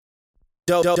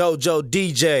Dojo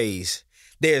DJs.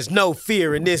 There's no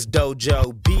fear in this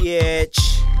dojo, bitch.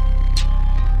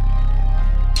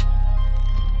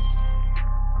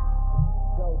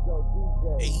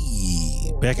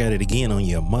 Hey, back at it again on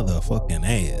your motherfucking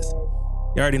ass.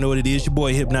 You already know what it is. Your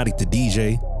boy Hypnotic the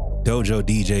DJ. Dojo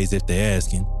DJs if they're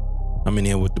asking. I'm in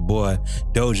here with the boy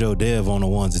Dojo Dev on the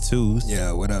ones and twos.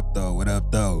 Yeah, what up though? What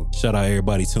up though? Shout out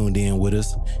everybody tuned in with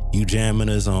us. You jamming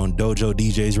us on Dojo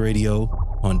DJs Radio,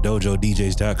 on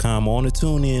dojodjs.com, on the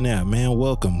tune in app, man.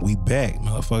 Welcome. We back,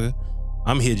 motherfucker.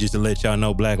 I'm here just to let y'all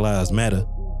know Black Lives Matter.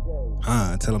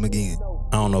 Tell them again.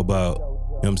 I don't know about, you know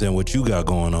what I'm saying, what you got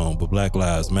going on, but Black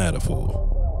Lives Matter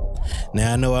for.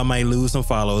 Now I know I might lose some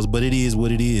followers, but it is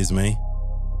what it is, man.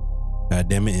 God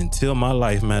damn it, until my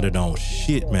life matter, don't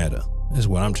shit matter. That's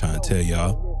what I'm trying to tell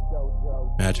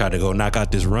y'all. Man, I tried to go knock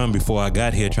out this run before I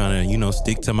got here, trying to, you know,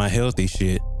 stick to my healthy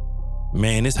shit.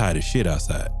 Man, it's hot as shit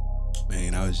outside.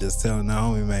 Man, I was just telling the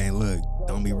homie, man, look,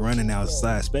 don't be running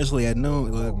outside, especially at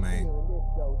noon. Look, man,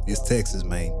 it's Texas,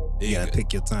 man. You gotta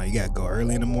pick your time. You gotta go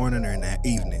early in the morning or in the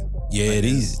evening. Yeah, like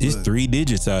it's 3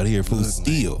 digits out here, fool,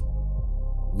 still.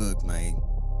 Man. Look, man.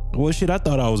 Well, shit, I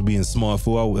thought I was being smart,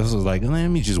 fool. I was like, let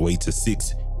me just wait till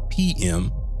 6 p.m.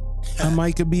 I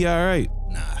might could be all right.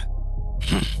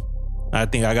 Nah. I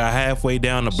think I got halfway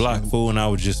down the block, fool, and I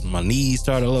was just, my knees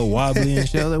started a little wobbly and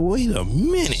shit. I was like, wait a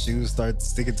minute. Shoes start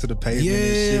sticking to the pavement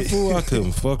and shit. Fool, I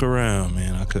couldn't fuck around,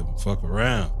 man. I couldn't fuck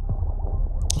around.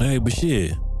 Hey, but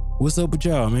shit, what's up with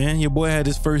y'all, man? Your boy had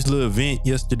his first little event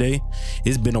yesterday.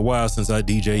 It's been a while since I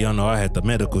DJ. Y'all know I had the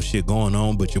medical shit going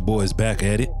on, but your boy's back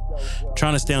at it.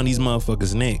 Trying to stay on these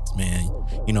motherfuckers' necks, man.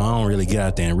 You know, I don't really get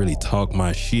out there and really talk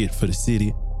my shit for the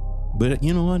city. But,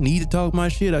 you know, I need to talk my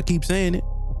shit. I keep saying it.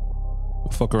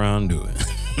 Fuck around and do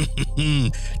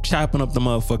it. Chopping up the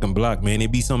motherfucking block, man. There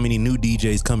be so many new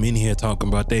DJs come in here talking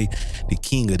about they the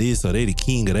king of this or they the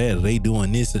king of that or they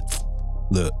doing this.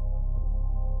 Look,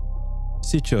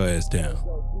 sit your ass down.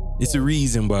 It's a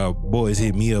reason why boys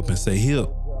hit me up and say, Hip,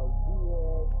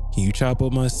 can you chop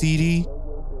up my CD?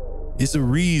 It's a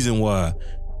reason why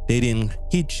they didn't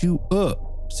hit you up.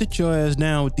 Sit your ass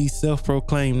down with these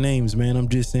self-proclaimed names, man. I'm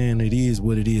just saying it is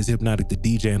what it is. Hypnotic the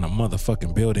DJ in a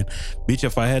motherfucking building. Bitch,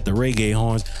 if I had the reggae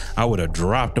horns, I would have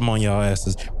dropped them on y'all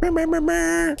asses.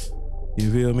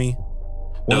 You feel me?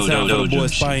 One time for the boy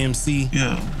Spy MC.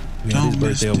 Yeah. We had his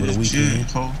birthday over the weekend.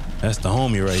 That's the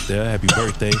homie right there. Happy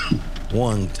birthday.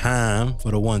 One time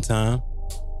for the one time.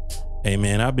 Hey,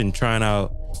 man, I've been trying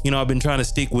to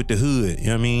stick with the hood. You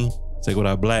know what I mean? Stick with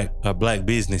our black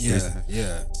businesses.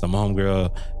 Yeah. Some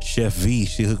homegirl, Chef V,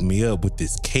 she hooked me up with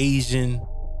this Cajun.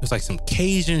 It's like some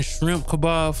Cajun shrimp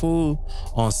kebab food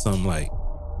on some like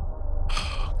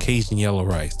Cajun yellow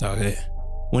rice, dog.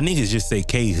 When niggas just say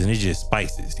Cajun, it's just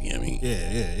spices. You know what I mean?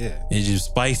 Yeah. It's just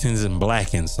spices and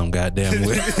blackens some goddamn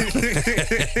way.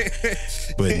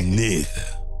 But nigga,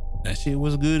 that shit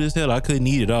was good as hell. I couldn't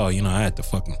eat it all. You know, I had to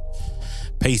fucking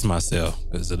pace myself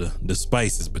because of the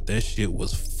spices, but that shit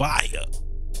was fire.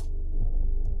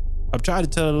 I've tried to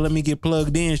tell her to let me get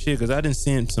plugged in shit because I done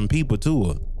sent some people to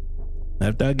her.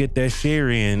 After I get that share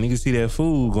in, niggas see that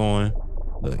food going.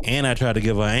 Look, and I try to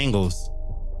give her angles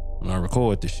when I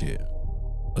record the shit.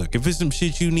 Look, if it's some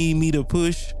shit you need me to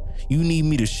push, you need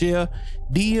me to share,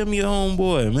 DM your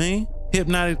homeboy, man.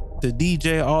 Hypnotic the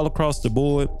DJ all across the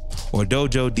board, or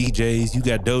Dojo DJs. You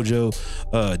got Dojo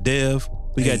Dev.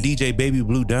 We got DJ Baby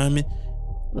Blue Diamond.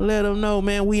 Let them know,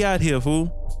 man, we out here, fool.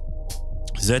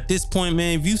 Cause at this point,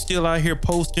 man, if you still out here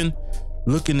posting,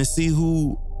 looking to see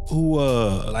who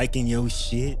liking your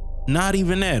shit. Not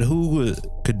even that. Who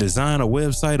could design a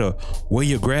website or where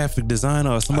your graphic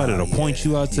designer or somebody to point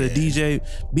you out to a DJ,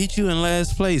 beat you in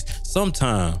last place.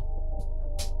 Sometime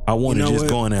I want to just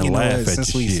go in there and laugh at your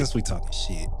shit. Since we talking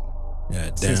shit. Yeah,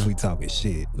 damn. Since we talking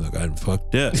shit. Look, I done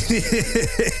fucked up.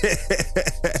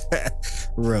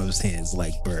 Rose hands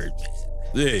like Birdman.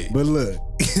 Hey. But look,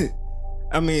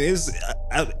 I mean,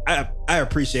 I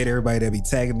appreciate everybody that be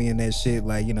tagging me in that shit.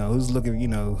 Like, you know, who's looking, you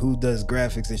know, who does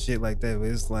graphics and shit like that. But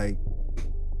it's like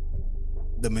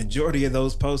the majority of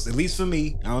those posts, at least for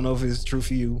me, I don't know if it's true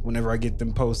for you. Whenever I get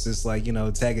them posts, it's like, you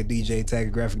know, tag a DJ, tag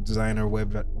a graphic designer,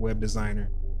 web designer.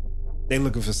 They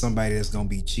looking for somebody that's gonna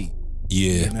be cheap.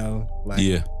 Yeah. You know, like,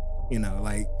 you know,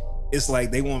 like, it's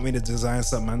like they want me to design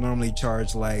something I normally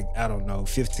charge like, I don't know,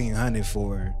 $1,500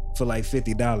 for like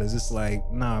 $50. It's like,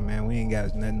 nah, man, we ain't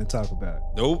got nothing to talk about.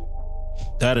 Nope.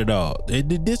 Not at all. They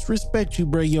disrespect you,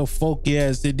 bring your folky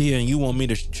ass in here and you want me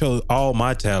to show all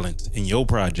my talents in your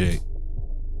project,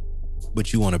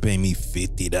 but you want to pay me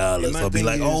 $50. I'll be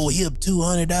like, oh, Hip,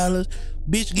 $200.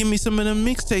 Bitch, give me some of them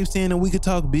mixtapes in and we could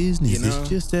talk business. You know? It's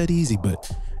just that easy. But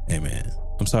Hey, man.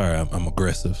 I'm sorry. I'm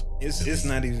aggressive. It's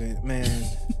not even, man.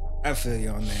 I feel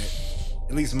you on that.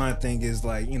 At least my thing is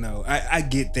like, you know, I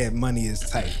get that money is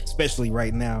tight, especially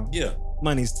right now. Yeah.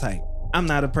 Money's tight. I'm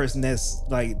not a person that's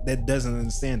like, that doesn't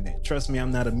understand that. Trust me, I'm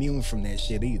not immune from that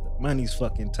shit either. Money's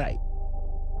fucking tight.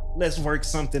 Let's work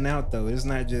something out though. It's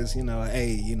not just, you know,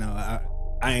 hey, you know,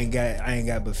 I ain't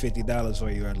got but $50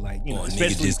 for you, or like, you know,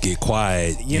 nigga just get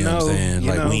quiet. You know what I'm saying?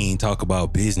 Like, we ain't talk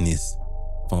about business.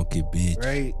 Funky bitch.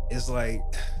 Right? It's like,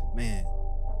 man.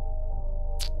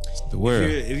 It's the word.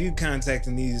 If you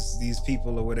contacting these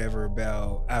people or whatever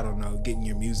about, I don't know, getting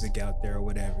your music out there or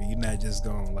whatever, you're not just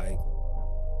going like,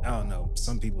 I don't know.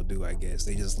 Some people do, I guess.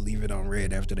 They just leave it on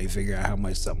red after they figure out how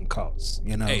much something costs.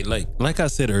 You know? Hey, like I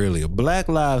said earlier, Black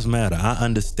Lives Matter. I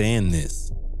understand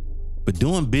this. But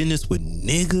doing business with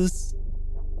niggas,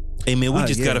 hey man, we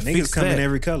just gotta fix niggas come that. in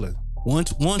every color.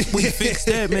 Once we fix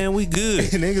that, man, we good.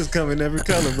 Niggas come in every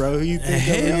color, bro. Who you think?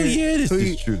 Hell yeah, this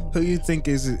is true. Who you think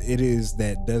it is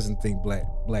that doesn't think Black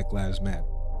Lives Matter?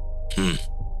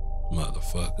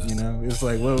 Motherfuckers. You know, it's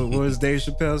like what was Dave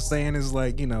Chappelle saying? Is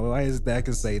like, you know, why is that I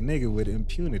can say nigga with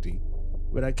impunity,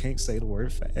 but I can't say the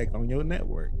word fag on your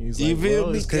network? He's like,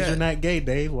 well, it's because you're not gay,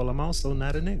 Dave. Well, I'm also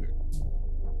not a nigger.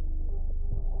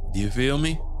 You feel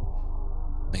me?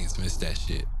 Niggas miss that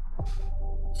shit.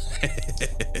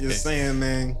 Just saying,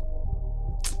 man.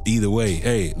 Either way,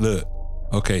 hey, look.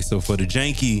 Okay, so for the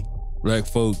janky black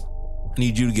folk, I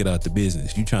need you to get out the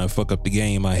business. You trying to fuck up the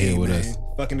game out here with us.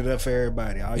 Fucking it up for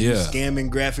everybody. All you scamming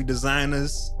graphic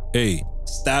designers, hey,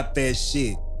 stop that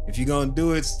shit. If you're gonna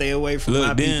do it, stay away from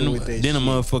my people with that shit. Then a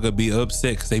motherfucker be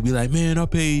upset because they be like, man, I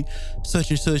paid such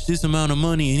and such this amount of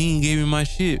money and he ain't gave me my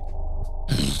shit.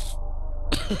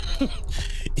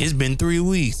 It's been 3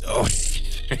 weeks. Oh,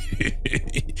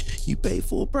 you paid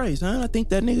full price, huh? I think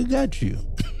that nigga got you.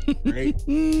 Right?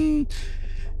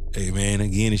 Hey, man,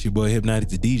 again, it's your boy Hypnotic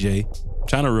the DJ. I'm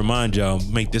trying to remind y'all,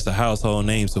 make this a household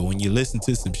name, so when you listen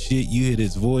to some shit, you hear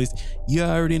this voice, you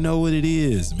already know what it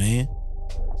is, man.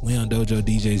 We on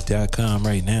dojodjs.com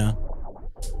right now.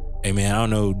 Hey, man, I don't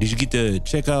know. Did you get to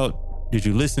check out, did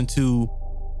you listen to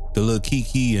the Lil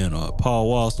Kiki and Paul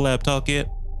Wall slap talk yet?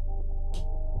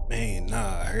 Man,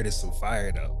 nah, I heard it's some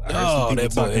fire though. I heard some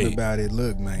people talking about it.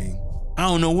 Look, man. I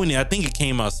don't know when. I think it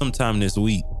came out sometime this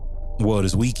week. Well,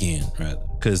 this weekend, rather.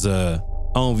 Because I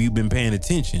don't know if you've been paying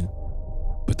attention,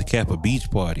 but the Kappa Beach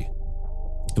party,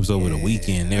 it was over the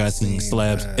weekend. Nigga, I seen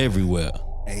slabs everywhere.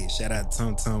 Hey, shout out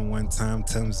Tum Tum one time,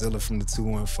 Tumzilla from the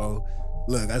 214.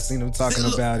 Look, I seen him talking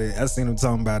about it. I seen him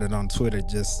talking about it on Twitter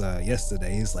just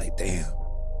yesterday. He's like, damn,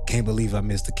 can't believe I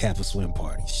missed the Kappa swim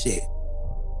party. Shit.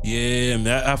 Yeah,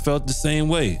 man, I felt the same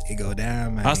way. It go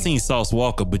down, man. I seen Sauce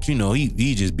Walker, but you know,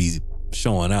 he just be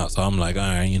showing out. So I'm like, all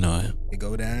right, you know. It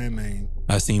go down, man.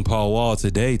 I seen Paul Wall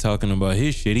today talking about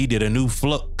his shit. He did a new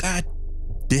flow. God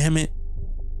damn it.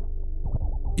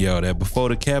 Yo, that before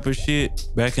the Kappa shit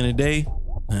back in the day,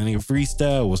 that nigga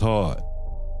freestyle was hard.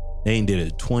 They ain't did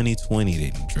it 2020, they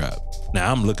didn't drop.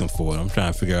 Now I'm looking for it. I'm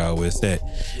trying to figure out where it's at.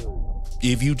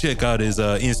 If you check out his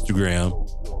Instagram,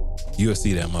 you'll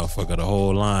see that motherfucker, the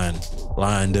whole line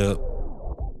lined up.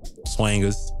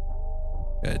 Swangers.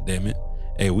 God damn it.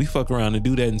 Hey, we fuck around and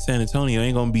do that in San Antonio.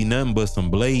 Ain't gonna be nothing but some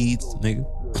blades, nigga.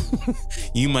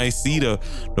 You might see the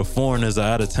foreigners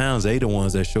out of towns. They the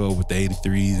ones that show up with the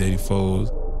 83s,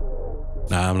 84s.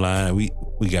 Nah, I'm lying.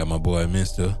 We got my boy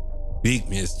Mister. Big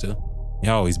Mister. He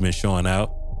always been showing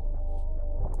out.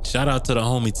 Shout out to the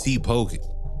homie T Poke.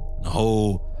 The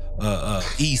whole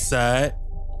east side.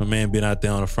 My man been out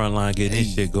there on the front line getting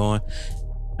his shit going.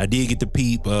 I did get to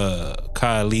peep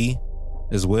Kylie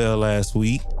as well last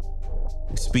week.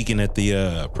 Speaking at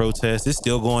the protest, it's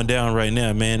still going down right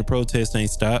now, man. The protest ain't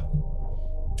stopped.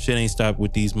 Shit ain't stopped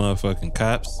with these motherfucking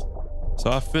cops. So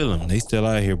I feel them. They still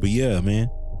out here. But yeah, man,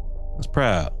 I was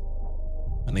proud.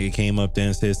 My nigga came up there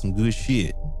and said some good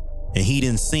shit. And he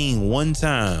didn't sing one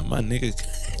time. My nigga.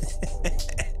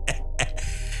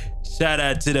 Shout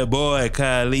out to the boy,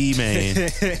 Kylie, man.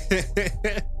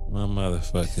 My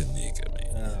motherfucking nigga, man.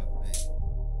 Oh,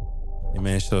 man. Hey,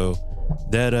 man, so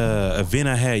that event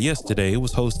I had yesterday, it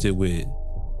was hosted with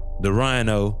the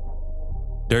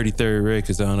Rhino, Dirty Third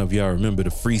Records. I don't know if y'all remember the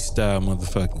freestyle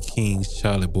motherfucking Kings,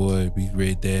 Charlie Boy, Big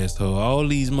Red Dash. So all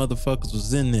these motherfuckers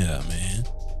was in there, man.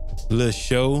 Little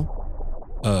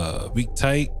show, Big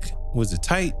Tyke. Was it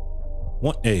Tight?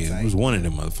 It was one of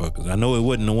them motherfuckers. I know it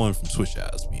wasn't the one from Switch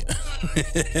House, man.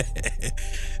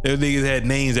 Those niggas had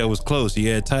names that was close.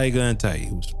 You had Tiger and Tight.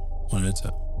 It was one at a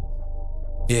time.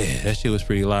 Yeah, that shit was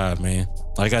pretty live, man.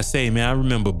 Like I say, man, I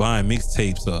remember buying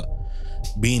mixtapes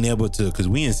being able to, because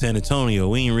we in San Antonio,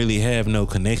 we ain't really have no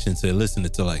connection to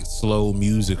listening to like slow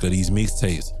music or these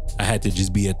mixtapes. I had to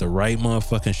just be at the right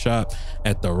motherfucking shop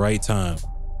at the right time.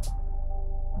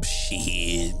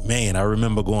 Shit, man, I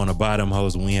remember going to buy them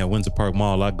hoes when we had Winter Park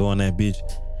Mall. I go in that bitch,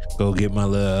 go get my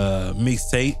little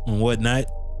mixtape and whatnot.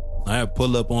 I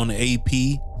pull up on the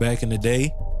AP back in the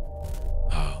day.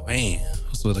 Oh man,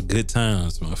 those were the good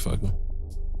times, motherfucker.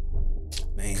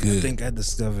 Man, Good. I think I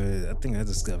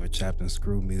discovered chopped and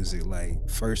screw music like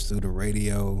first through the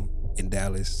radio in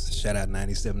Dallas. Shout out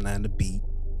 97.9 The Beat.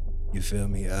 You feel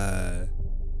me?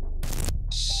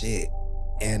 Shit.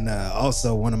 And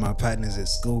also one of my partners at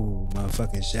school,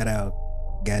 motherfucking shout out,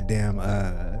 goddamn,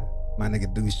 my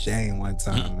nigga Deuce Shane one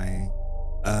time, man.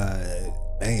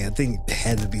 Man, I think it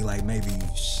had to be like we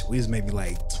was maybe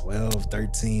like 12,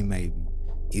 13 maybe.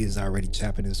 He was already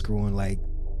chopping and screwing like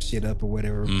shit up or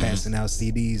whatever, passing out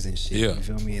CDs and shit. Yeah. You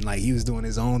feel me? And like he was doing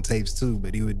his own tapes too,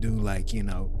 but he would do like, you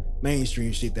know,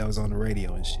 mainstream shit that was on the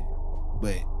radio and shit.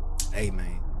 But hey,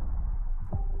 man.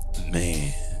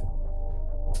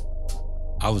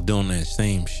 I was doing that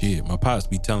same shit. My pops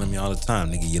be telling me all the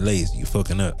time, nigga, you lazy, you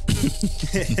fucking up.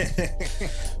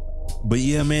 But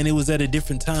yeah, man, it was at a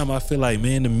different time. I feel like,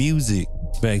 man, the music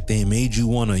back then made you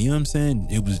wanna, you know what I'm saying?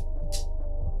 It was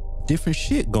different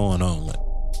shit going on. Like,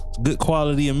 good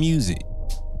quality of music.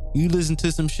 You listen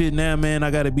to some shit now, man,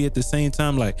 I gotta be at the same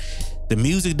time. Like, the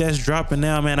music that's dropping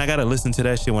now, man, I gotta listen to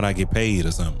that shit when I get paid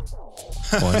or something.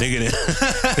 Or a nigga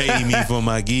that pay me for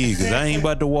my gig. Cause I ain't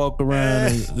about to walk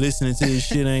around and listening to this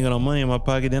shit. I ain't got no money in my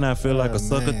pocket. Then I feel like a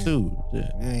sucker too.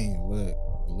 Yeah. Man,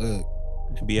 look.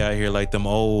 Be out here like them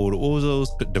old, what was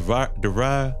those?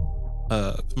 DeVry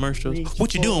commercials?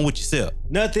 What you doing with yourself?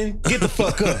 Nothing. Get the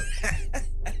fuck up.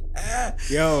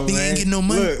 Yo, Nigga man. ain't getting no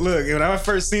money. Look. When I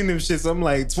first seen them shits, I'm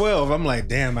like 12. I'm like,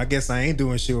 damn, I guess I ain't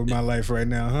doing shit with my life right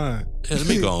now, huh? Yeah, let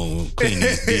me go and clean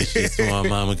these dishes so my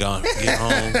mama gonna get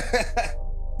home.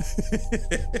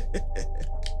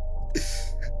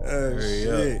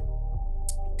 Shit.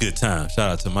 Good time.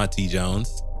 Shout out to my T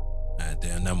Jones.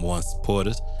 Goddamn, number one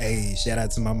supporters. Hey, shout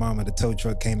out to my mama. The tow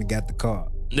truck came and got the car.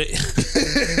 It's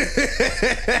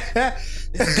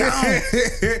gone.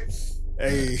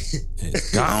 Hey.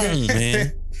 It's gone,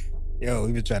 man. Yo,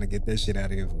 we been trying to get that shit out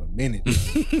of here for a minute.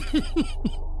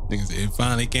 Niggas said it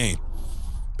finally came.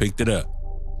 Picked it up.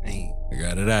 Man. I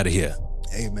got it out of here.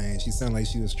 Hey, man, she sounded like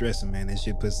she was stressing, man. That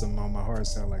shit put something on my heart.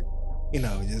 Sound like, you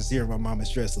know, just hearing my mama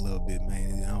stress a little bit,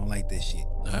 man. I don't like that shit.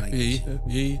 I feel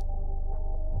you.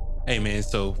 Hey, man,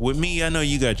 so with me, I know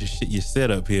you got your shit, your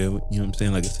setup here. You know what I'm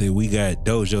saying? Like I said, we got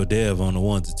Dojo Dev on the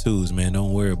ones and twos, man.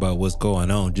 Don't worry about what's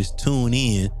going on. Just tune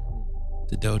in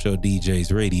to Dojo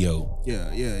DJs Radio.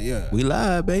 Yeah. We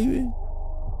live, baby.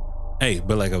 Hey,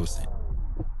 but like I was saying,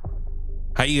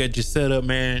 how you got your setup,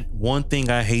 man? One thing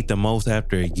I hate the most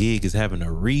after a gig is having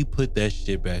to re-put that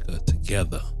shit back up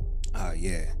together. Oh,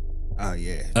 yeah.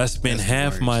 I spend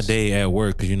half my day at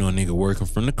work because, you know, a nigga working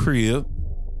from the crib.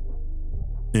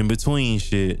 In between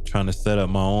shit, trying to set up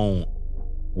my own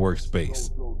workspace.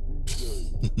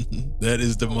 That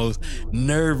is the most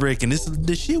nerve-wracking. This is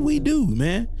the shit we do,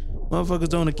 man. Motherfuckers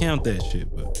don't account that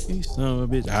shit, but you son of a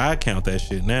bitch, I count that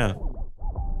shit now.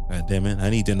 God damn it, I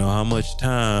need to know how much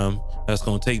time that's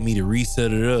gonna take me to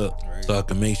reset it up so I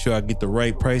can make sure I get the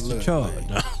right price to charge.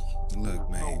 Look,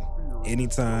 man.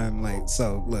 Anytime, like,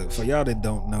 so look, for y'all that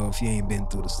don't know, if you ain't been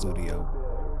through the studio,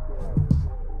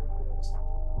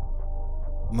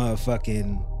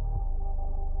 motherfucking,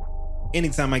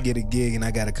 anytime I get a gig and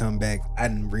I gotta come back, I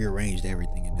done rearranged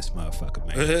everything in this motherfucker,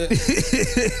 man.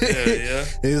 Yeah.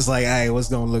 It's like, all right, what's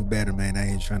gonna look better, man? I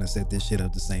ain't trying to set this shit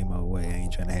up the same old way. I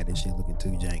ain't trying to have this shit looking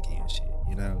too janky and shit,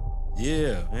 you know?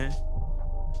 Yeah, man.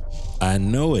 I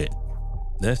know it.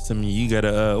 That's something you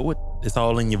gotta, it's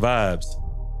all in your vibes.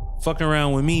 Fucking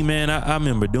around with me, man. I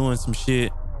remember doing some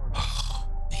shit. Oh,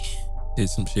 man. Did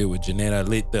some shit with Jeanette. I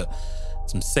lit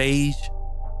some sage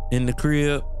in the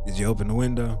crib. Did you open the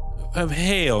window?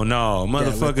 Hell no.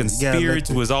 Motherfucking spirits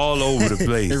was all over the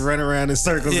place. They run around in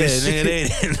circles and shit.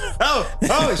 Nigga,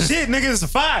 oh shit, nigga, it's a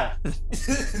fire.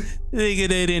 Nigga,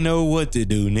 they didn't know what to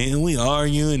do, nigga. We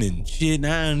arguing and shit. And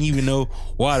I don't even know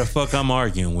why the fuck I'm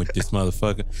arguing with this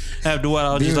motherfucker. After a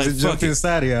while, I was just like, fuck it.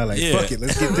 Inside of y'all, like, fuck it,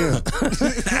 let's get them.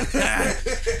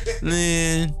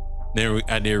 Man, then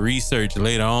I did research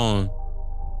later on.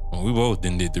 Well, we both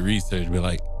then did the research. We're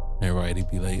like, everybody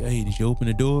be like, hey, did you open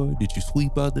the door? Did you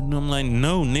sweep out the door? I'm like,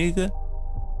 no, nigga.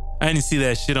 I didn't see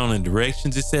that shit on the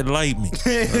directions. It said light me.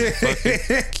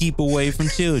 Motherfucker, keep away from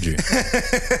children.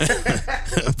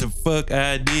 What the fuck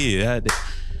I did.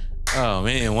 Oh,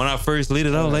 man. When I first lit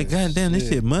it, I was like, God damn, this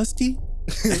shit musty.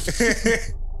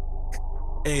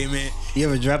 Hey, man. You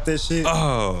ever drop that shit?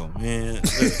 Oh, man. Look,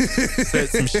 set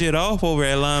some shit off over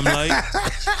at Limelight.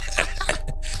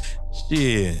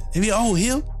 Shit. Maybe,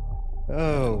 him?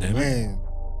 Oh, man.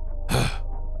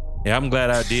 Yeah, I'm glad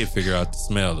I did figure out the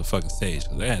smell of the fucking sage.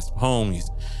 Because I had some homies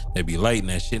that be lighting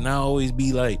that shit. And I always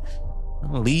be like, I'm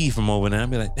going to leave from over there. I'll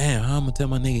be like, damn, how I'm going to tell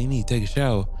my nigga he need to take a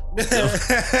shower? It's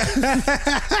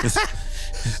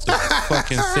the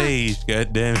fucking sage,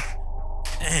 goddamn it.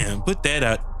 Damn, put that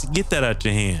out. Get that out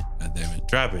your hand. Goddamn it.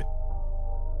 Drop it.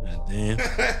 Goddamn.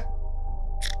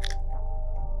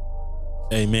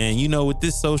 Hey, man, you know, with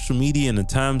this social media and the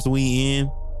times we in,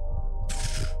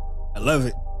 I love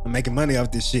it. I'm making money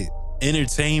off this shit.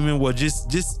 Entertainment, well,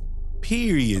 just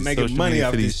period. I'm making social money media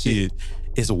off for this shit.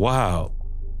 It's wild.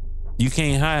 You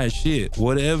can't hide shit.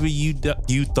 Whatever you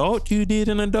thought you did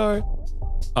in the dark,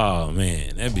 oh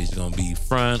man, that bitch gonna be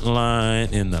front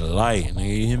line in the light.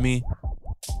 Nigga, you hear me?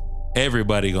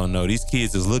 Everybody gonna know. These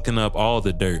kids is looking up all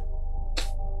the dirt.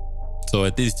 So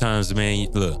at these times, man,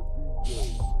 look,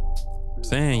 I'm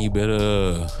saying you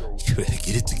better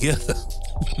get it together.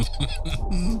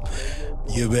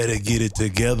 You better get it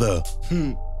together.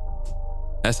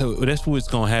 That's what's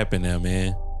gonna happen now,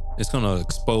 man. It's gonna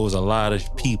expose a lot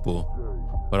of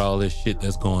people with all this shit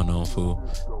that's going on, fool.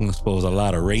 It's gonna expose a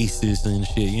lot of racists and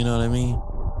shit, you know what I mean?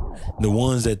 The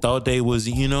ones that thought they was,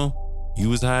 you know, you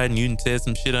was hiding, you said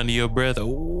some shit under your breath.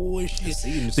 Oh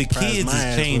shit. The kids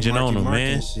is changing on them,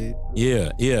 man.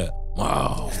 Yeah.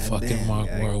 Wow, fucking Mark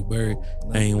Wahlberg.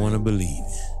 I ain't wanna believe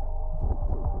it.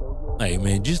 Hey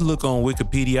man, just look on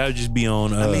Wikipedia. I'll just be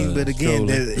on. But again,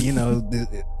 you know,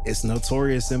 it's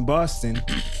notorious in Boston.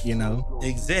 You know,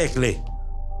 exactly.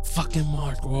 Fucking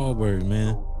Mark Wahlberg,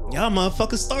 man. Y'all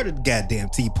motherfuckers started the goddamn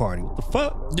Tea Party. What the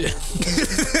fuck? Yeah.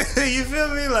 You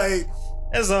feel me? Like,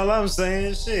 that's all I'm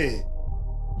saying. Shit.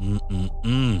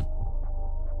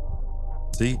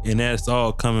 See, and that's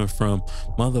all coming from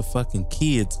motherfucking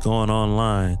kids going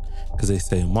online because they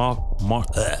say Mark.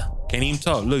 Can't even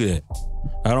talk. Look at that.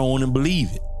 I don't want to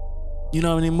believe it. You know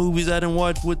how many movies I done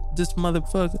watched with this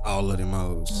motherfucker? All of them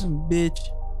hoes. Bitch.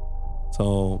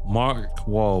 So Mark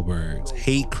Wahlberg's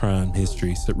hate crime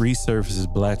history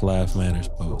resurfaces Black Lives Matter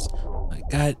post. Like,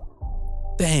 god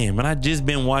damn, and I just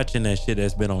been watching that shit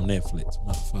that's been on Netflix,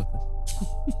 motherfucker.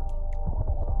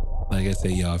 Like I say,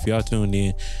 y'all, if y'all tuned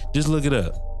in, just look it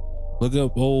up. Look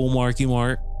up old Marky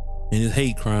Mark and his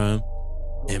hate crime,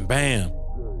 and bam,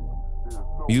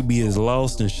 you be as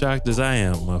lost and shocked as I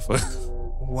am, motherfucker.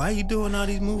 Why you doing all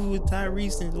these movies with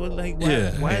Tyrese and what? Like,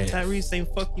 why Tyrese ain't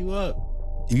fuck you up?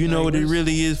 You know what it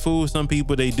really is, fool? Some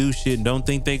people, they do shit and don't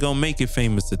think they gonna make it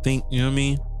famous to think, you know what I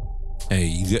mean? Hey,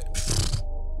 you got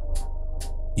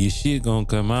your shit gonna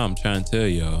come out, I'm trying to tell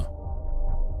y'all.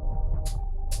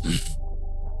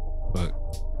 But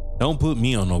don't put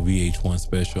me on no VH1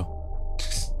 special.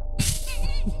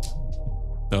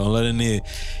 Don't let a nigga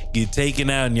get taken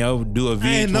out and y'all do a VH1.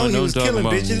 I didn't know he was killing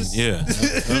about bitches. Me. Yeah,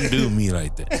 don't do me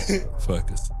like that.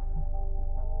 Fuckers.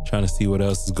 Trying to see what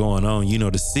else is going on. You know,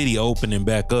 the city opening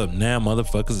back up. Now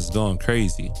motherfuckers is going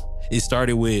crazy. It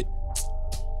started with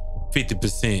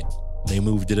 50%. They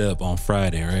moved it up on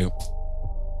Friday, right?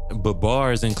 But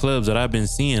bars and clubs that I've been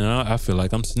seeing, I feel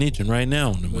like I'm snitching right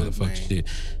now on the motherfucking shit.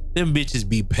 Them bitches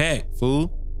be packed,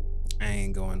 fool. I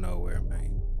ain't going nowhere,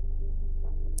 man.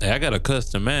 Hey, I got a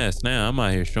custom mask now. I'm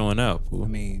out here showing out, fool. I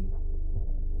mean,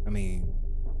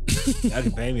 y'all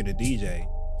can pay me to DJ.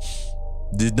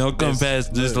 Don't come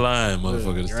past this line,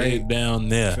 motherfucker. Stay down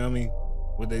there. You feel me?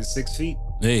 What they 6 feet?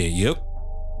 Hey, yep.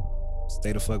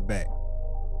 Stay the fuck back.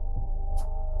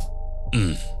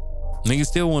 Niggas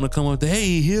still want to come up there.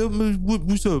 Hey, help me.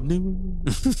 What's up,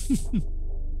 nigga?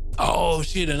 Oh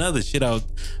shit! Some shit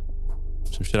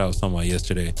I was talking about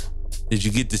yesterday. Did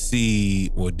you get to see?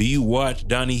 Well, do you watch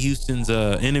Donnie Houston's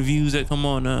interviews that come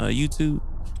on YouTube?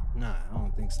 Nah, I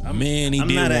don't think so. I'm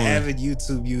not an avid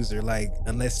YouTube user, like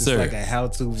unless it's like a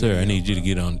how-to video. Sir, I need you to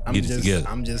get it together.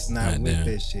 I'm just not with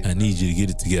that shit. I need you to get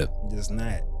it together. I'm just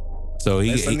not. So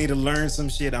I need to learn some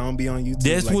shit. I don't be on YouTube.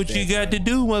 That's like what you got to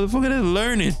do, motherfucker. That's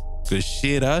learning. Cause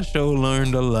shit, I sure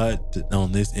learned a lot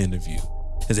on this interview.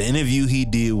 Cause the interview he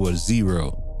did was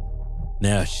Zero.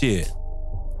 Now shit,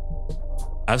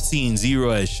 I've seen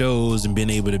Zero at shows and been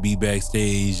able to be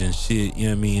backstage and shit. You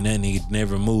know what I mean? That nigga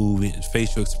never moved. His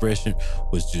facial expression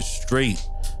was just straight.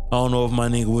 I don't know if my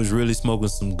nigga was really smoking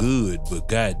some good, but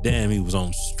goddamn, he was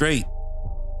on straight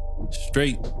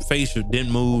facial.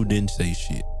 Didn't move, didn't say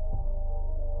shit.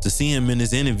 To see him in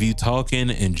this interview talking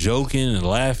and joking and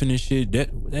laughing and shit,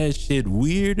 that shit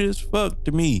weird as fuck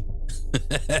to me.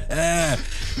 But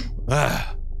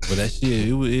that shit,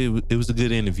 it was a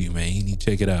good interview, man. You need to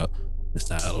check it out. It's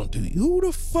not, I don't do you. Who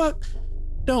the fuck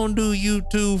don't do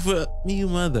YouTube for you,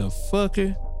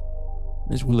 motherfucker?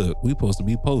 Bitch, look, we supposed to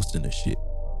be posting this shit.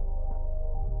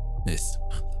 This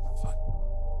motherfucker.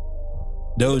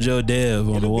 Dojo Dev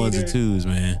on the ones and twos,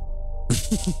 man.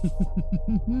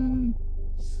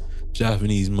 Chopping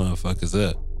these motherfuckers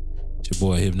up. It's your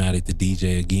boy Hypnotic the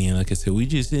DJ again. Like I said, we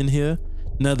just in here.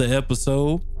 Another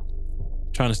episode.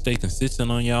 Trying to stay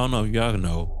consistent on y'all. I don't know if y'all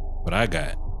know, but I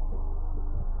got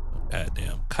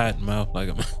goddamn cotton mouth like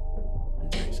I'm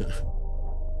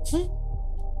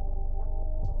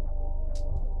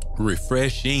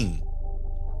refreshing.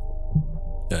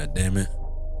 God damn it.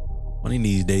 One of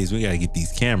these days we gotta get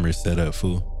these cameras set up,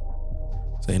 fool.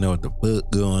 So you know what the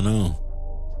fuck going on.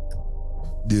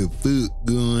 The fuck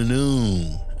going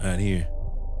on out here.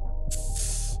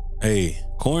 Hey,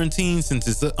 quarantine since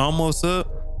it's almost up.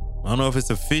 I don't know if it's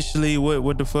officially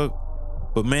what the fuck.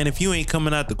 But man, if you ain't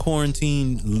coming out the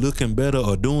quarantine looking better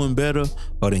or doing better,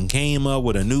 or then came up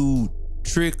with a new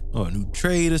trick or a new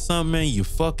trade or something, man, you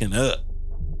fucking up.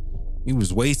 You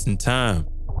was wasting time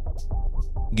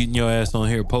getting your ass on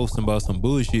here posting about some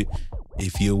bullshit.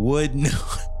 If you wouldn't,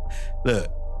 look,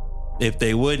 if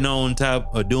they wasn't on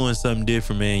top or doing something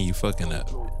different, man, you fucking up.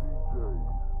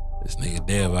 This nigga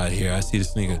Dev out here, I see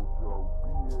this nigga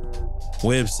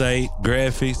website,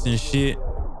 graphics and shit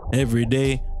every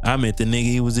day. I met the nigga,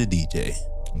 he was a DJ.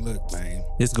 Look, man.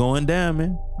 It's going down,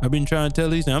 man. I've been trying to tell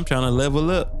these, I'm trying to level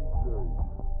up.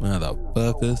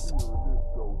 Motherfuckers.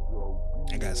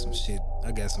 I got some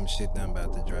shit that I'm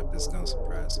about to drop that's gonna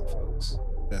surprise some folks.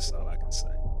 That's all I can say.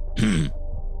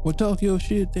 Well, talk your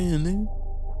shit then, nigga.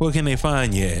 Where can they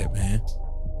find you at, man?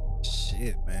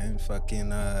 Shit, man. Fucking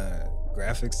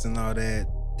graphics and all that.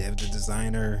 Dev the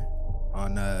Designer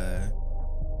on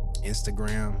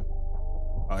Instagram.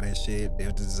 All that shit.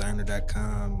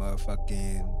 DevTheDesigner.com.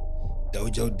 Motherfucking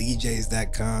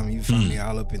DojoDJs.com. You find me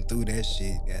all up and through that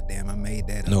shit. Goddamn, I made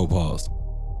that up. No pause.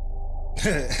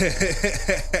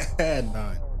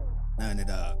 None at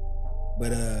all.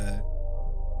 But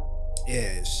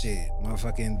yeah, shit.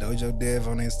 Motherfucking Dojo Dev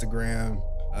on Instagram.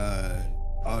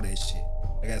 All that shit.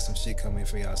 I got some shit coming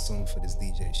for y'all soon for this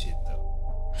DJ shit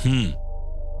though.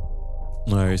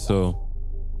 All right, so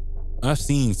I've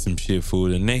seen some shit for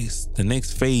the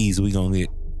next phase we gonna get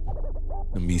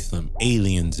gonna be some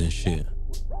aliens and shit.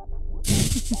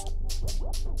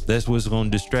 That's what's gonna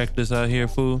distract us out here,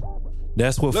 fool.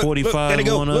 That's what 45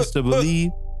 want us to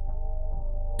believe.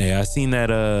 Hey, I seen that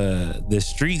the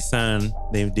street sign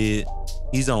they did.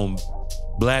 He's on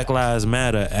Black Lives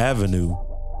Matter Avenue.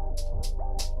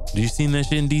 You seen that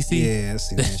shit in DC? Yeah, I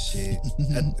seen that shit.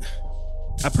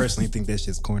 I personally think that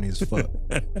shit's corny as fuck.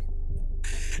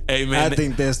 Hey man, I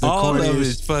think that's the all corniest. of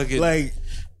it's fucking. Like,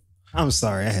 I'm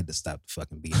sorry, I had to stop the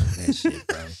fucking beat on that shit,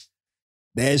 bro.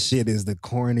 That shit is the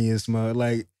corniest mode.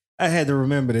 Like, I had to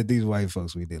remember that these white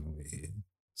folks we dealing with here.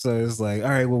 So it's like, all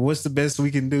right, well, what's the best we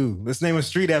can do? Let's name a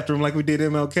street after him like we did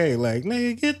MLK. Like,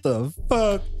 nigga, get the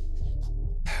fuck.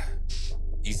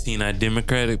 You seen that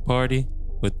Democratic Party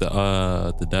with the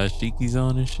dashikis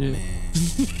on and shit? Man.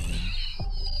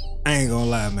 I ain't gonna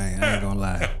lie, man. I ain't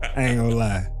gonna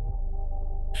lie.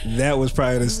 That was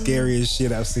probably the scariest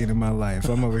shit I've seen in my life.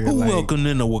 I'm over here Who like, welcomed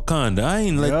into Wakanda? I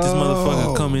ain't let this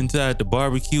motherfucker come inside the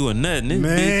barbecue or nothing. This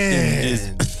man.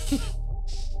 bitch just...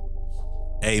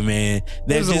 Hey man,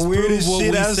 that's the just weirdest what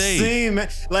shit we I've say. seen, man.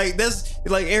 Like, that's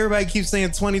like everybody keeps saying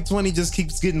 2020 just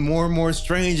keeps getting more and more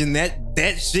strange, and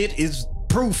that shit is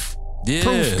proof. Yeah,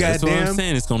 proof, that's what I'm goddamn.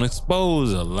 saying. It's gonna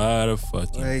expose a lot of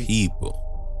fucking people.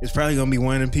 It's probably gonna be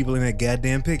one of them people in that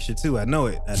goddamn picture too. I know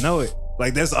it.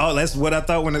 Like, that's all. That's what I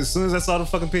thought as soon as I saw the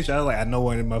fucking picture. I was like, I know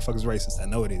one of them motherfuckers racist. I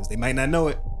know it is. They might not know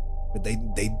it, but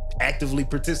they actively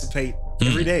participate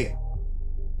every day,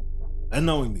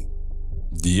 unknowingly.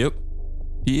 Yep.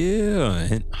 Yeah.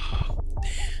 And oh,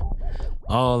 damn.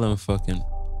 All them fucking.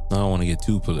 I don't want to get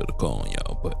too political on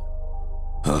y'all, but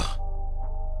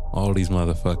all these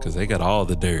motherfuckers, they got all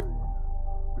the dirt.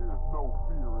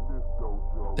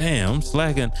 Damn, I'm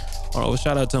slacking. Oh,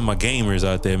 shout out to my gamers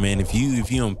out there, man. If you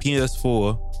on PS4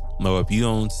 or if you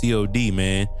on COD,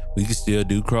 man, we can still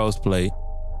do crossplay.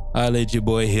 I let your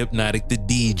boy Hypnotic the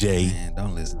DJ. Man,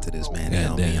 don't listen to this man. He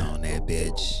don't be on that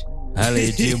bitch. I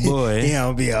let your boy. He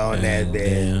don't be on that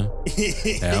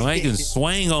bitch. Yeah, I can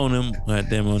swing on him,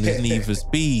 goddamn, on this Need for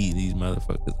Speed. These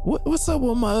motherfuckers. What's up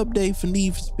with my update for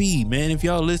Need for Speed, man? If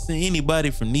y'all listen, anybody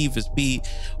from Need for Speed,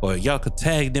 or y'all could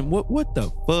tag them. What the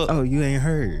fuck? Oh, you ain't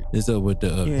heard. What's up with the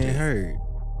update? You ain't heard.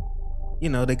 You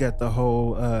know, they got the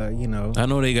whole, I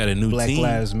know they got a new Black team.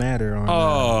 Lives Matter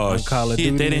on Call of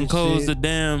Duty. They didn't close shit. the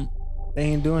damn. They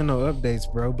ain't doing no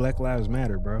updates, bro. Black Lives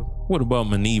Matter, bro. What about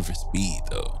my Need for Speed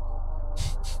though?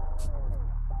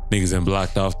 Niggas done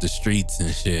blocked off the streets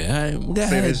and shit. Say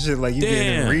that shit like you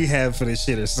getting in rehab for this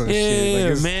shit or some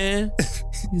shit. Like man.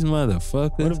 These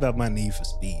motherfuckers. What about my Need for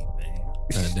Speed, man?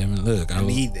 God damn it, look. I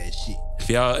need that shit.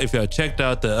 If y'all checked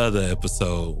out the other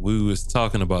episode, we was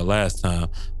talking about last time,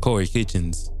 Corey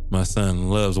Kitchens, my son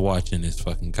loves watching this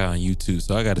fucking guy on YouTube.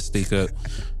 So I gotta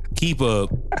keep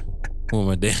up with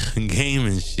my damn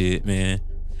gaming shit, man.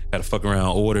 Gotta fuck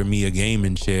around, order me a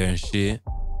gaming chair and shit.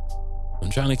 I'm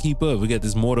trying to keep up. We got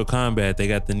this Mortal Kombat. They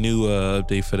got the new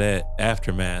update for that,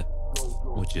 Aftermath,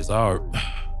 which is our...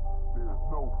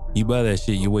 You buy that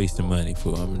shit, you're wasting money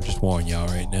for. I'm just warning y'all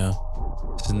right now.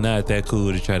 It's not that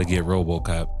cool to try to get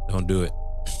RoboCop. Don't do it.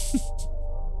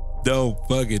 Don't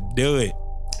fucking do it.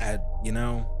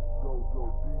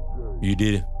 You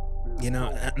did it?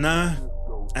 Nah,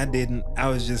 I didn't. I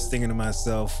was just thinking to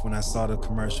myself when I saw the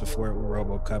commercial for it with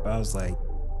RoboCop, I was like,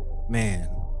 man,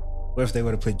 what if they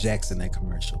would have put Jax in that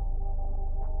commercial?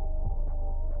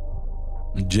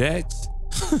 Jax?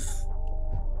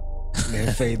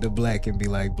 Then fade to black and be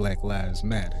like, Black Lives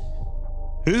Matter.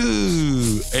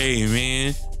 Ooh, hey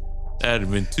man, that'd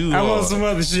have been too hard. I want some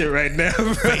other shit right now,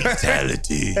 bro.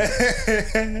 Fatality.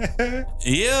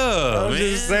 Yeah, I'm man.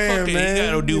 just saying, okay, man. You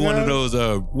gotta do one of those.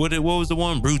 What was the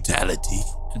one? Brutality.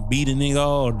 Beat a nigga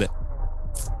all day.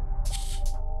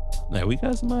 Now we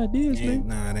got some ideas, man.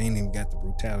 Nah, they ain't even got the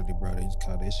brutality, bro. They just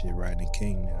call that shit Rodney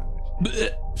King now.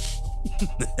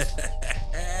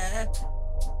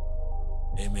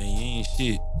 Hey man, you ain't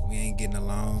shit. We ain't getting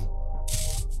along.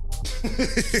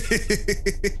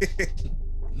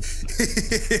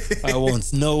 I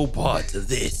want no part of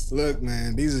this. Look,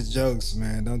 man, these are jokes,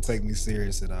 man. Don't take me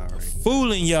serious at all right now.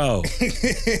 Fooling y'all.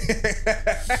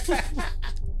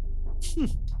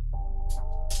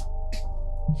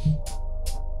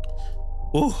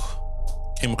 Ooh,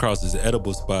 came across this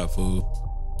edible spot, fool.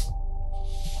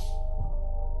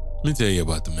 Let me tell you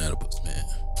about them edibles, man.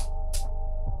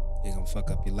 You're gonna fuck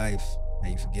up your life. Now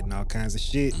you forgetting all kinds of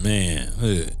shit. Man,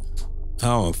 look. I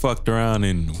done fucked around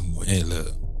and hey, look.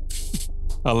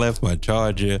 I left my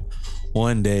charger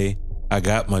one day. I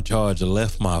got my charger,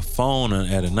 left my phone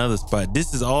at another spot.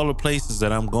 This is all the places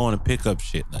that I'm going to pick up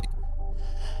shit. Like,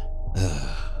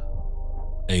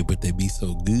 hey, but they be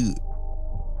so good.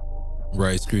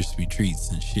 Rice Krispie treats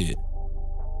and shit.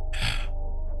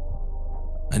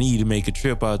 I need to make a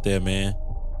trip out there, man.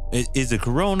 Is the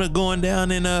corona going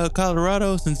down in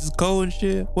Colorado since it's cold and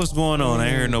shit? What's going on? I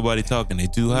ain't heard nobody talking. They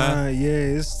too high? Yeah,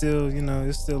 it's still,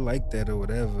 it's still like that or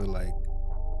whatever. Like,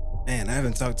 man, I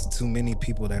haven't talked to too many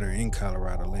people that are in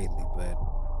Colorado lately, but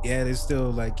yeah, there's still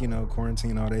like,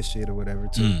 quarantine, all that shit or whatever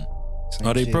too.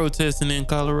 Are they protesting in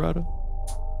Colorado?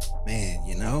 Man,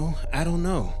 I don't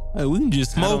know. Hey, we can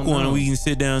just smoke one and we can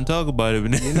sit down and talk about it.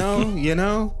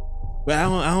 But I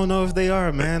don't know if they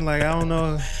are, man. Like, I don't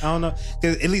know.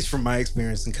 Cause at least from my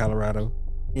experience in Colorado,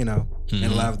 and a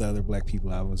lot of the other black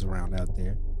people I was around out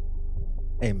there.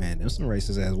 Hey, man, there's some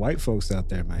racist ass white folks out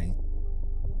there, man.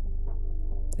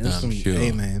 I'm sure.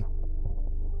 Hey, man.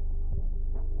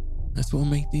 That's what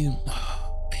make them.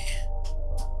 Oh man.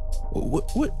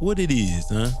 What it is,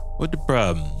 huh? What the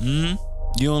problem?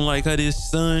 You don't like how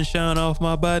this sun shine off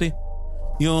my body?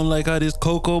 You don't like how this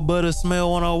cocoa butter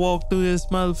smell when I walk through this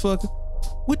motherfucker?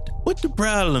 What the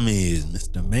problem is,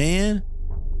 Mr. Man?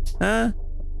 Huh?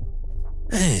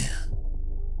 Man.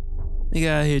 Nigga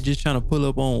out here just trying to pull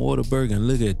up on Whataburger and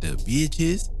look at the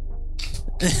bitches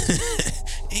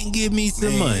and give me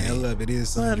some money. Hold up, it is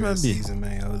summer season,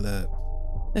 man. Hold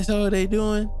up. That's all they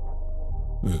doing?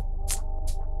 Look.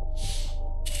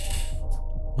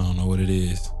 I don't know what it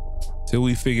is. Till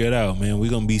we figure it out, man, we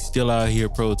gonna be still out here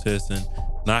protesting,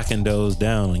 knocking those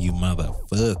down on you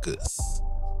motherfuckers.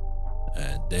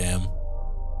 God damn.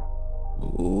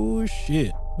 Oh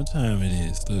shit. What time it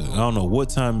is? Look, I don't know what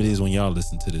time it is when y'all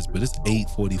listen to this, but it's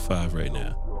 8:45 right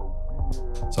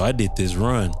now. So I did this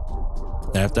run.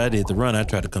 After I did the run, I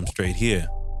tried to come straight here.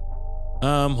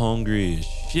 I'm hungry as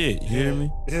shit. You hear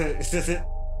me?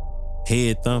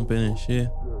 Head thumping and shit.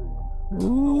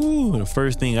 Ooh, the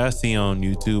first thing I see on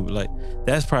YouTube, like,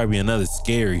 that's probably another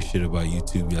scary shit about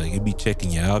YouTube. Like, it be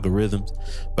checking your algorithms,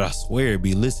 but I swear it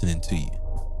be listening to you.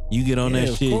 You get on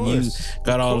that shit and you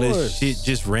got all this shit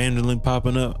just randomly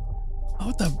popping up. Oh,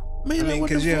 what the man? I mean,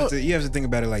 because you have to think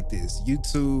about it like this: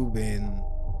 YouTube and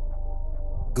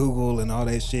Google and all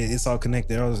that shit, it's all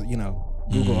connected.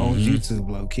 Google owns YouTube,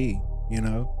 low key.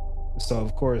 So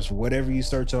of course, whatever you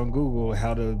search on Google,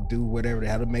 how to do whatever,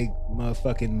 how to make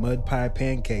motherfucking mud pie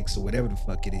pancakes or whatever the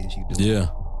fuck it is you do. Yeah.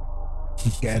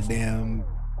 Goddamn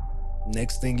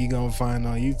Next thing you gonna find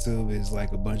on YouTube is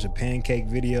like a bunch of pancake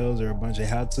videos or a bunch of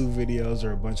how-to videos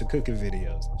or a bunch of cooking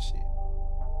videos and shit.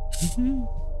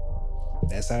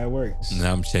 That's how it works.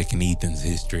 Now I'm checking Ethan's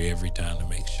history every time to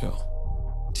make sure.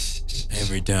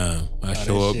 Every time I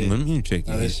show up, let me check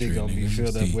your history. That shit gonna be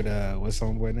filled up with what's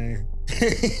homeboy name?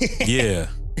 Yeah,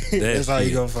 that's all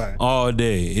you gonna find all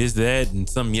day. It's that and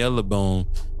some yellow bone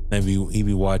that he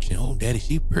be watching. Oh, daddy,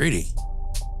 she pretty,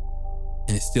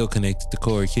 and it's still connected to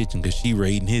Corey Kitchen because she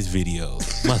rating his videos.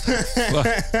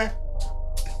 Motherfucker.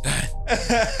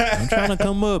 I'm trying to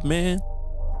come up, man.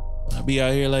 I be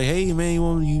out here like, hey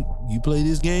man, you play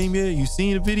this game yet? You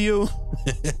seen the video?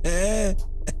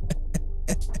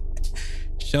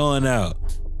 Showing out.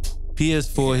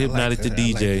 PS4 Hypnotic the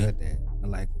DJ. I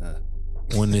like that.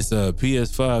 When this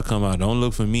PS5 come out, don't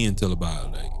look for me until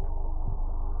about like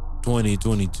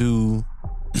 2022.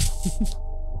 It's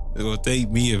gonna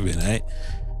take me a minute.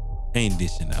 I ain't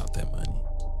dishing out that money.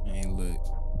 Man, look.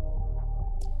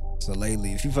 So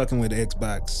lately, if you fucking with the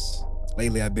Xbox,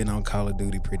 lately I've been on Call of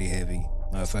Duty pretty heavy.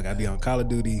 Motherfucker, I be on Call of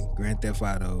Duty, Grand Theft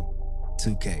Auto,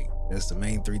 2K. That's the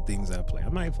main three things I play. I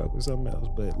might fuck with something else,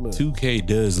 but look. 2K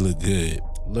does look good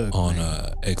on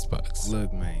Xbox.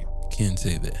 Look, man. Can't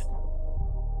say that.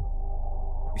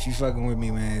 If you fucking with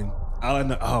me, man, all I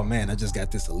know, oh man, I just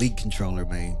got this Elite controller,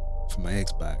 man, for my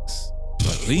Xbox.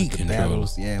 Elite controller?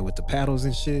 Paddles, yeah, with the paddles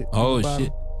and shit. Oh,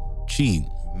 shit. Cheat.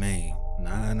 Man,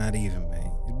 nah, not even,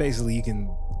 man. Basically, you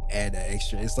can add an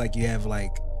extra. It's like you have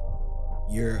like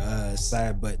your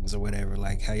side buttons or whatever,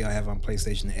 like how y'all have on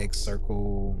PlayStation, the X,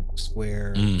 circle,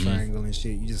 square, triangle and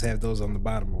shit. You just have those on the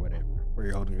bottom or whatever where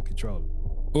you're holding your controller.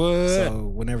 What? So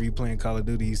whenever you're playing Call of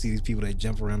Duty, you see these people that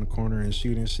jump around the corner and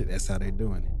shoot and shit. That's how they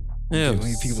doing it. Yeah,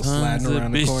 when people sliding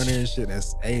around the corner and shit,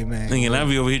 that's, hey man. Thinking I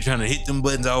be over here trying to hit them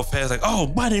buttons all fast, like, oh,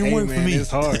 why didn't work for me? It's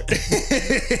hard.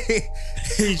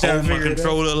 You trying to my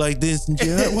controller like this and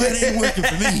shit. Why it ain't working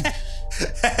for me?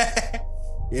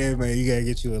 Yeah, man, you gotta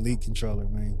get you an Elite controller,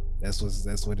 man. That's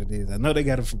what it is. I know they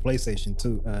got it for PlayStation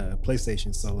too.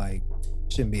 PlayStation, so like,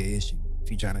 shouldn't be an issue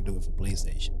if you're trying to do it for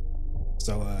PlayStation.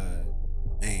 So,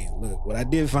 man, look, what I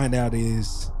did find out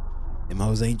is them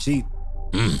hoes ain't cheap.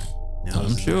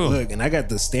 I'm sure. Look, and I got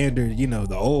the standard,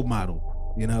 the old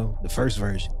model, the first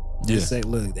version. Yeah. Say,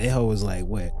 look, that hoe was like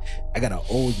what? I got an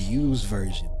old used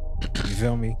version. You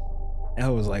feel me? That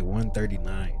hoe was like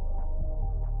 $139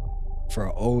 for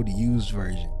an old used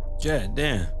version. Yeah,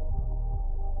 damn.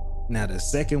 Now the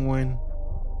second one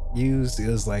used, it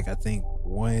was like I think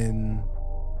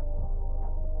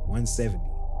 170,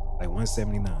 like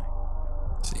 179.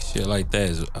 See, shit like that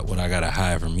is what I gotta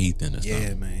hide from Ethan or something.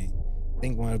 Yeah, man. I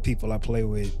think one of the people I play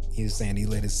with, he was saying he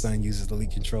let his son use his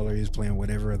Elite controller. He was playing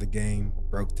whatever other game,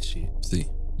 broke the shit. See,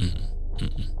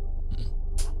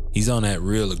 he's on that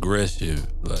real aggressive,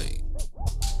 like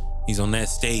he's on that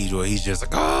stage where he's just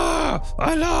like, I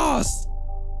lost.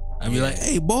 I be like,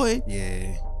 hey boy,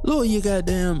 yeah, lower your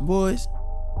goddamn boys.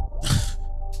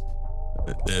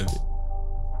 Damn it.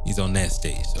 He's on that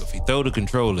stage, so if he throw the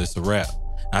controller, it's a wrap.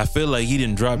 I feel like he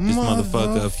didn't drop this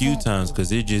motherfucker a few times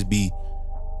because it just be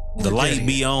the light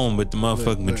be on, but the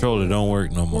motherfucking controller don't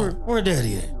work no more. Where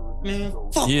daddy at? Man,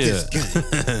 fuck this game.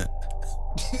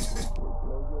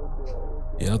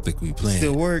 Yeah, I don't think we playing.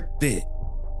 Still work, bit.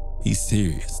 He's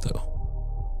serious though.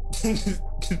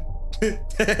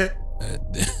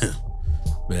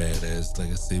 Badass. Like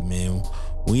I said, man,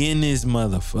 we in this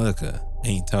motherfucker.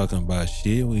 Ain't talking about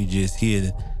shit. We just here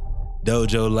the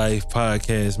Dojo Life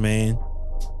podcast, man.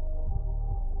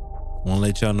 Want to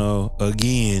let y'all know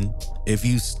again, if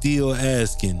you still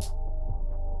asking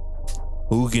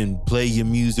who can play your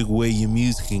music, where your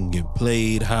music can get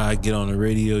played, how I get on the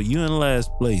radio, you in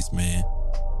last place, man.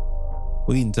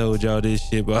 We done told y'all this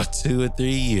shit about 2 or 3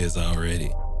 years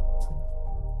already.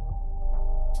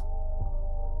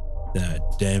 God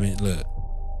damn it, look. I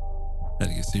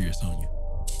gotta get serious on you.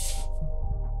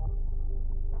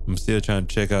 I'm still trying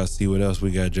to check out, see what else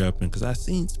we got dropping, because I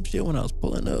seen some shit when I was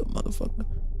pulling up, motherfucker.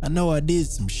 I know I did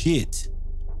some shit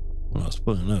when I was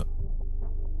pulling up.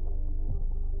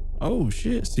 Oh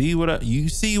shit, you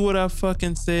see what I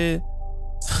fucking said?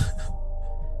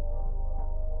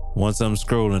 Once I'm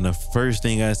scrolling, the first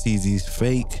thing I see is these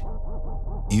fake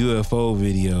UFO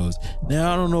videos.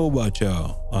 Now, I don't know about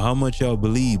y'all or how much y'all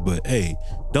believe, but hey,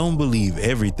 don't believe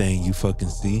everything you fucking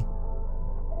see.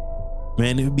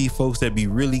 Man, it would be folks that be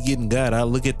really getting God. I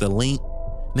look at the link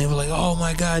and they were like, oh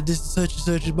my God, this is such and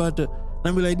such about the...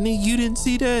 And I be like, nigga, you didn't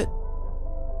see that?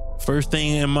 First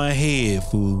thing in my head,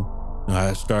 fool.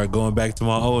 I start going back to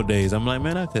my old days. I'm like,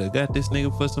 man, I could have got this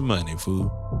nigga for some money,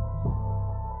 fool.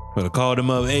 Could have called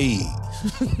him up, hey.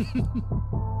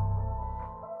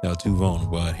 Y'all too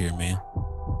vulnerable out here, man.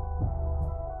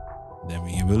 That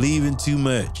mean you believing too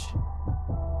much.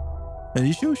 And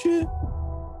this your shit?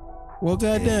 Well,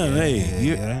 goddamn,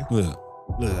 look.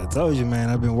 Look, I told you, man,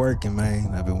 I've been working,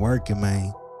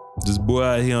 man. This boy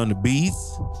out here on the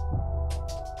beats,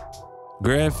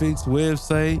 graphics,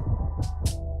 website.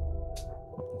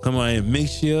 Come on and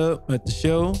mix you up at the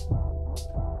show.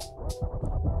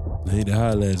 I need to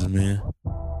holler at us, man.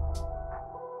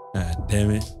 God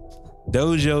damn it.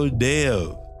 Dojo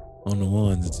Dev on the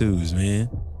ones and twos, man.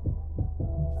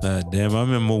 God damn, I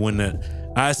remember when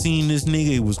I seen this nigga,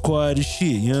 he was quiet as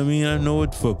shit. You know what I mean? I know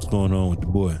what the fuck's going on with the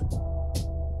boy.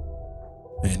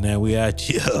 And now we out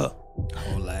here.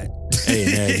 Whole lot. Hey,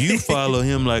 now if you follow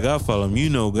him like I follow him, you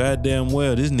know goddamn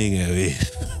well this nigga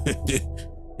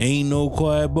ain't no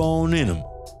quiet bone in him.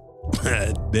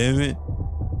 God damn it.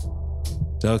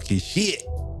 Talk his shit.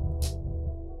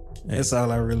 That's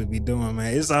all I really be doing,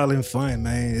 man. It's all in fun,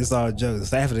 man. It's all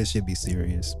jokes. Half of this shit be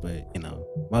serious, but you know,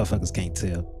 motherfuckers can't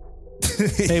tell.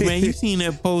 Hey man, you seen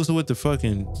that post with the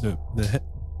fucking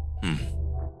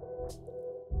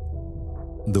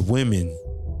the women,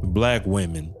 the black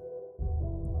women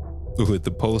with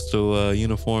the postal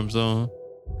uniforms on?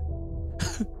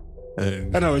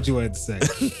 I know what you wanted to say.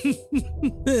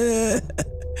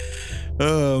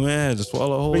 Oh man, I had to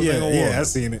swallow a whole thing of water. Yeah, I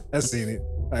seen it.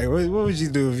 Like, what would you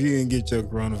do if you didn't get your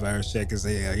coronavirus check and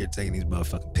say, "Yeah, you're taking these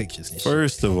motherfucking pictures"? And shit?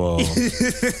 First of all,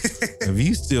 if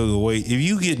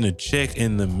you getting a check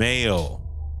in the mail,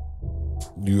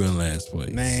 you in last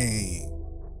place, man.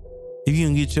 If you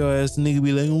gonna get your ass, the nigga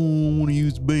be like, "Oh, I want to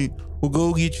use the bank." Well,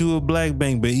 go get you a black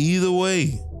bank. But either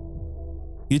way,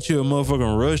 get you a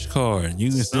motherfucking rush card. You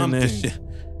can send that shit.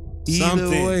 Either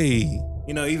way.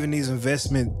 You know, even these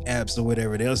investment apps or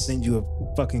whatever, they'll send you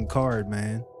a fucking card,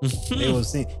 man. They will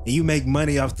send, and you make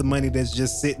money off the money that's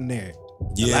just sitting there.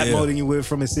 Yeah. A lot more than you would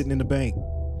from it sitting in the bank. You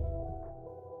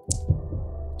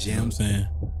know what I'm saying?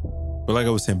 But like I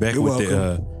was saying, back with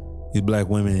these black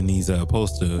women in these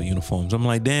postal uniforms, I'm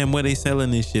like, damn, where they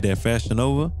selling this shit at Fashion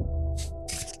Nova?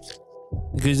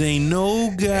 Because ain't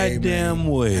no goddamn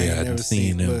way I've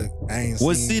seen them. Look,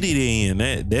 what city they in?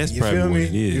 That's probably what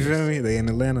it is. You feel me? They in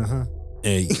Atlanta, huh?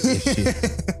 Hey, shit.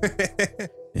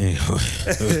 If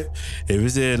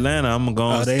it's in Atlanta, I'm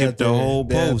gonna skip the whole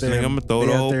post. Nigga, I'm gonna throw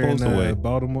the whole post away.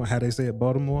 Baltimore, how they say it?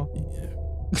 Baltimore? Yeah.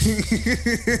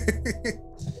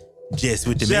 Just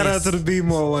with the Shout mess. out to the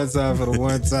B-More one time for the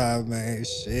one time, man.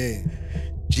 Shit.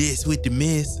 Just with the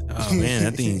mess. Oh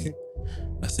man,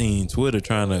 I seen Twitter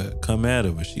trying to come at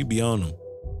her, but she be on them.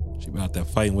 She about that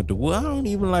fighting with the wood. I don't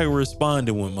even like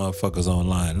responding when motherfuckers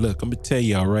online. Look, I'm gonna tell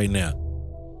y'all right now.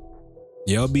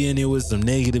 Y'all be in there with some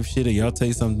negative shit or y'all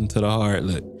take something to the heart.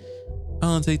 Look, I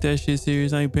don't take that shit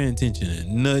serious. I ain't paying attention to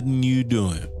nothing you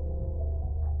doing.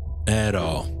 At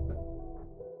all.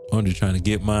 I'm just trying to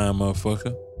get mine,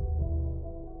 motherfucker.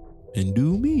 And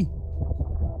do me.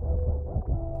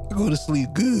 I go to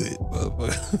sleep good,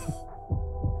 motherfucker.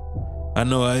 I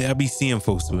know I be seeing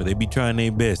folks where they be trying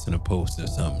their best in a post or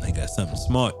something. They got something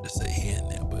smart to say here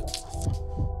and there, but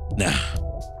nah.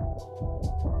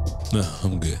 No,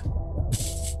 I'm good.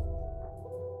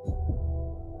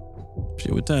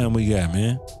 Shit, what time we got,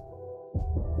 man?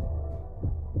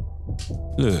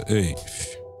 Look, hey,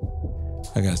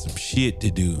 I got some shit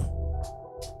to do.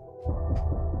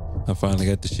 I finally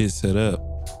got the shit set up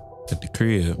at the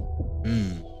crib.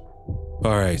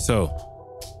 All right, so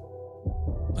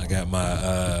I got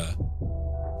my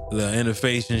little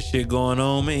interface and shit going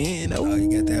on, man. Oh,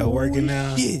 you got that working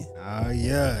now? Yeah. Oh,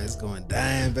 yeah, it's going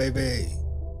down, baby.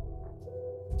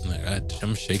 Like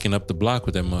I'm shaking up the block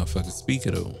with that motherfucking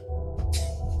speaker, though.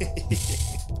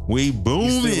 We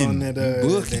booming. You still on that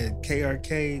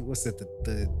KRK, what's that,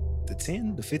 the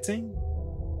 10, the 15?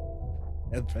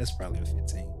 That's probably a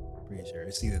 15. Pretty sure.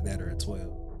 It's either that or a 12.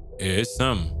 Yeah, it's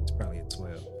something. It's probably a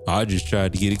 12. I just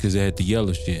tried to get it because it had the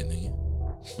yellow shit, nigga.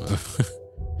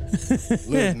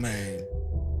 Look, man.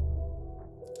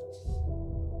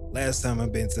 Last time I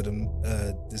been to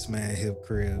this man hip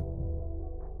crib,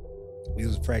 we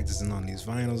was practicing on these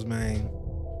vinyls, man.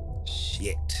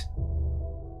 Shit.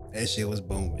 That shit was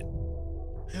booming.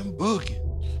 I'm booking.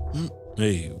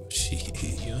 Hey, shit.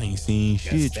 You ain't seen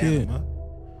shit yet.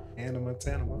 Anima.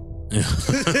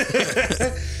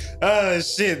 Oh,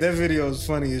 shit. That video was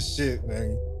funny as shit,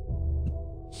 man.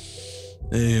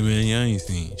 Hey, man, y'all ain't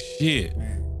seen shit.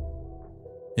 Man.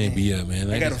 Hey, but yeah, man.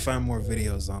 I gotta find more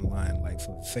videos online, like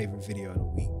for favorite video of the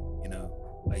week, you know?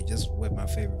 Like just what my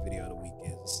favorite video of the week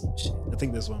is or some shit. I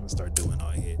think that's what I'm gonna start doing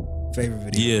all here. Favorite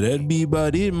video. Yeah, that'd be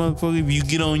about it, motherfucker. If you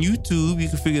get on YouTube, you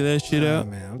can figure that shit out.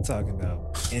 Man, I'm talking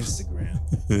about Instagram.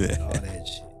 All that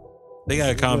shit. They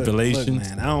got a compilation. Look,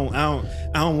 man,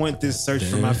 I don't want this search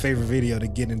for my favorite video to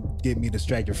get me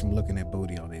distracted from looking at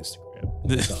booty on Instagram.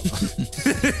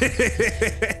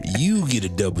 You get a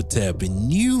double tap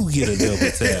and you get a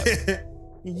double tap.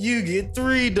 You get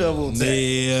 3 double taps.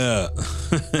 Yeah.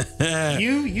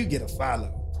 You get a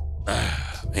follow.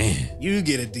 Man. You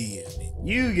get a DM.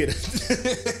 You get a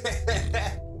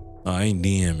I ain't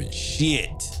DMing shit.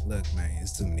 Look, man,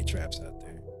 there's too many traps out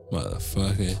there.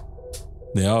 Motherfucker.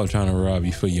 They all trying to rob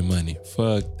you for your money.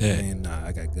 Fuck that. Man, nah,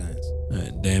 I got guns.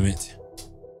 God damn it.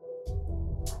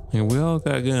 And we all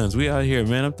got guns. We out here,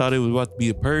 man. I thought it was about to be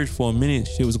a purge for a minute.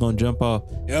 Shit was gonna jump off.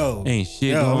 Yo. Ain't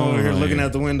shit I'm going over here on looking here.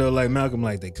 out the window like Malcolm,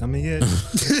 like, they coming yet?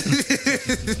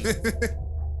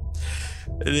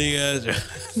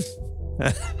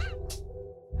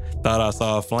 Thought I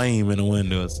saw a flame in the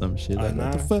window or some shit. Like, nah.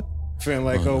 what the fuck? Feeling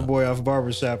like old boy off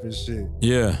barbershop and shit.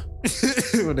 Yeah.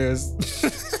 When there's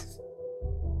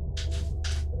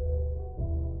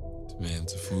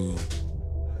Man's a fool.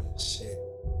 shit.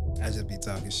 I just be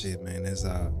talking shit, man. That's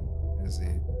all. That's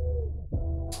it.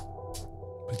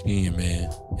 Again,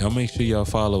 man. Y'all make sure y'all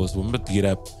follow us. We're about to get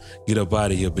up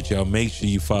out of here, but y'all make sure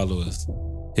you follow us.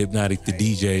 Hypnotic the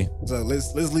DJ. So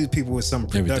let's leave people with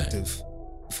something productive Everything.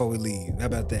 before we leave. How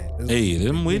about that? Hey, let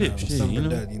them with it. Shit, Something you know?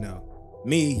 productive,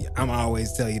 Me, I'm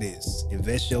always tell you this.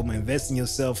 Invest in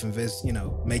yourself,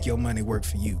 make your money work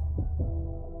for you.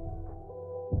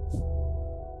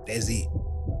 That's it.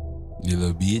 You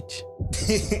little bitch.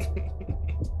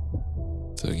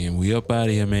 So again, we up out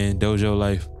of here, man. Dojo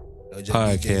Life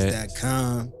Podcast.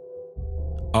 DojobDJs.com.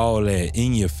 All that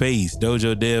in your face.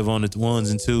 Dojo Dev on the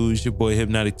ones and twos. Your boy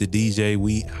Hypnotic the DJ.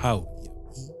 We out.